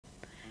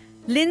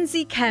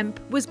Lindsay Kemp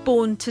was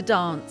born to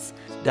dance.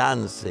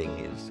 Dancing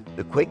is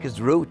the quickest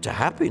route to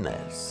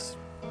happiness.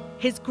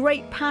 His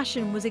great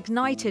passion was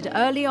ignited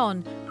early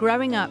on,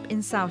 growing up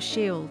in South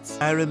Shields.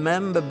 I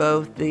remember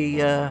both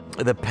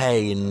the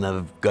pain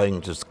of going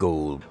to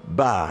school,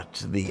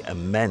 but the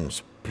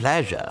immense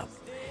pleasure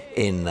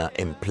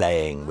in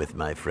playing with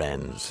my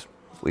friends.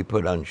 We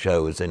put on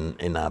shows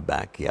in our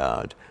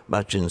backyard,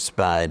 much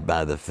inspired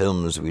by the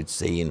films we'd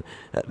seen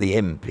at the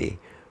Impy,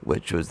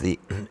 which was the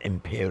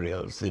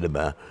Imperial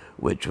Cinema,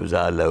 which was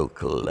our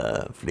local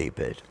flea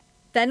pit.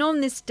 Then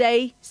on this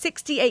day,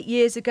 68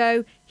 years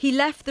ago, he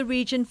left the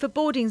region for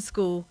boarding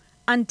school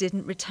and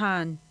didn't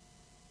return.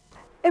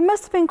 It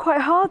must have been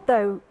quite hard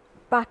though,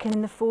 back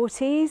in the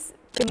 40s,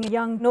 being a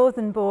young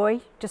northern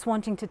boy, just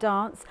wanting to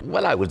dance.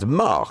 Well, I was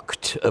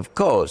mocked, of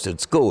course, at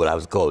school. I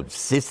was called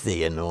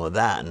sissy and all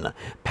that, and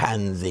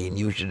pansy, and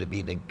you should have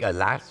been a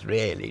lass,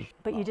 really.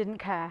 But you didn't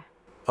care?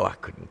 Oh, I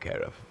couldn't care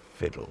a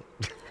fiddle.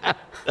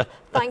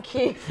 Thank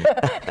you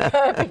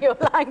for your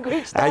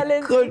language there,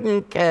 Lindsay. I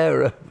couldn't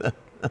care.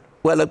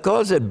 Well, of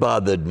course it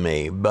bothered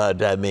me,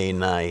 but I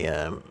mean,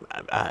 I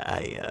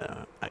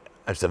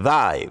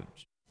survived.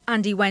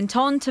 And he went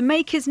on to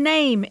make his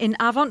name in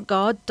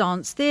avant-garde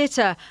dance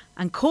theatre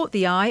and caught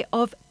the eye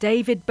of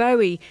David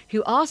Bowie,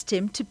 who asked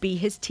him to be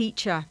his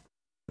teacher.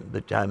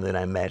 The time that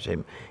I met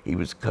him, he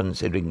was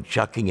considering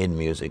chucking in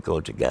music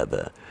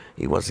altogether.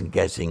 He wasn't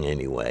getting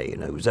anywhere, you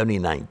know, he was only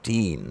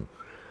 19,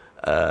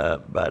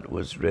 but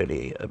was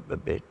really a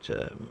bit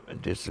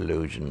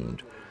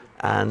disillusioned.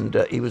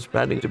 And he was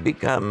planning to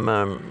become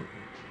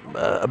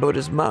a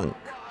Buddhist monk.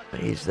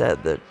 He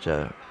said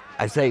that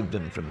I saved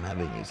him from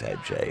having his head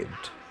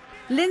shaved.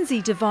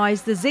 Lindsay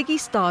devised the Ziggy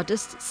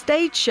Stardust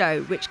stage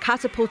show, which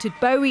catapulted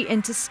Bowie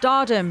into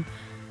stardom.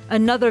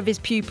 Another of his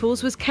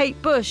pupils was Kate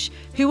Bush,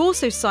 who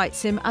also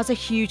cites him as a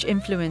huge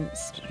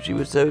influence. She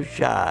was so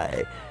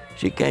shy.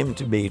 She came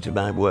to me to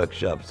my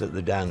workshops at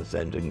the Dance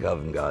Centre in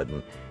Covent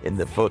Garden in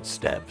the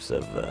footsteps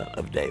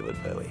of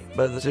David Bowie.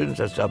 But as soon as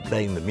I stopped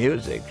playing the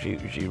music, she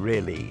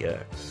really,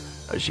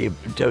 she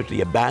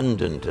totally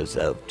abandoned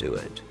herself to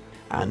it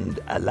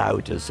and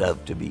allowed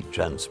herself to be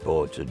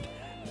transported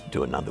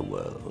to another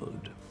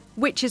world.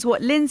 Which is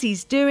what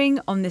Lindsay's doing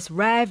on this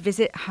rare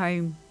visit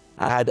home.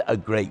 I had a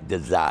great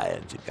desire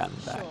to come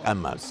back, I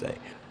must say,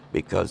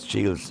 because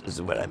Shields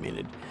is where, I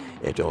mean,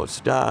 it all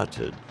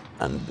started.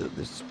 And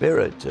the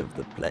spirit of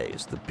the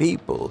place, the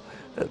people,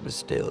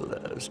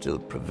 still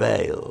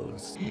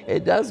prevails.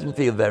 It doesn't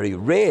feel very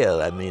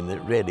real. I mean,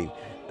 it really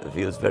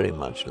feels very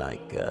much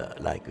like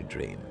a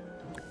dream.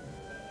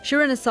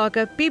 Sharuna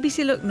Sagar,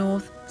 BBC Look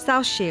North,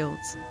 South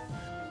Shields.